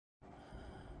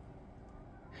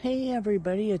Hey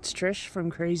everybody, it's Trish from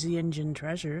Crazy Engine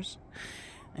Treasures,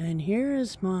 and here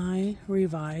is my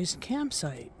revised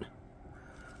campsite.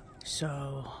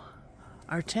 So,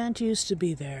 our tent used to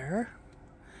be there,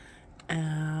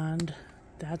 and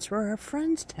that's where our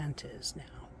friend's tent is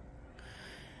now.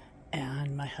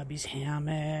 And my hubby's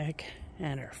hammock,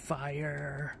 and our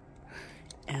fire,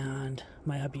 and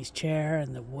my hubby's chair,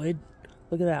 and the wood.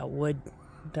 Look at that wood.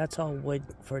 That's all wood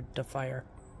for the fire.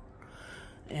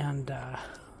 And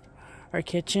our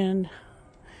kitchen,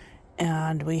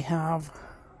 and we have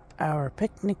our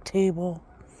picnic table,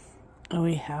 and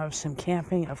we have some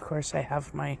camping. Of course, I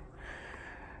have my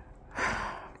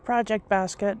project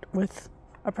basket with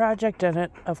a project in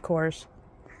it, of course.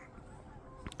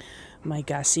 My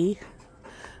Gussie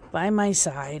by my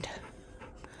side.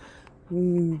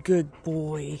 Good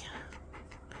boy.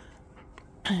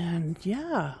 And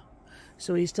yeah,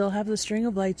 so we still have the string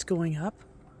of lights going up.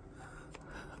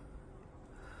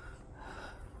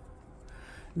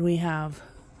 And we have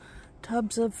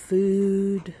tubs of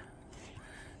food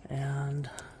and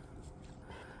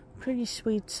pretty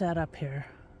sweet setup here.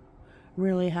 I'm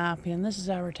really happy, and this is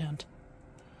our tent.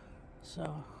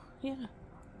 So, yeah.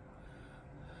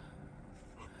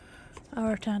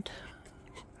 Our tent.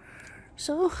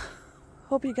 So,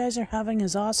 hope you guys are having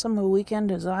as awesome a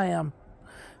weekend as I am.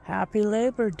 Happy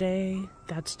Labor Day.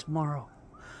 That's tomorrow.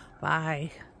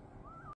 Bye.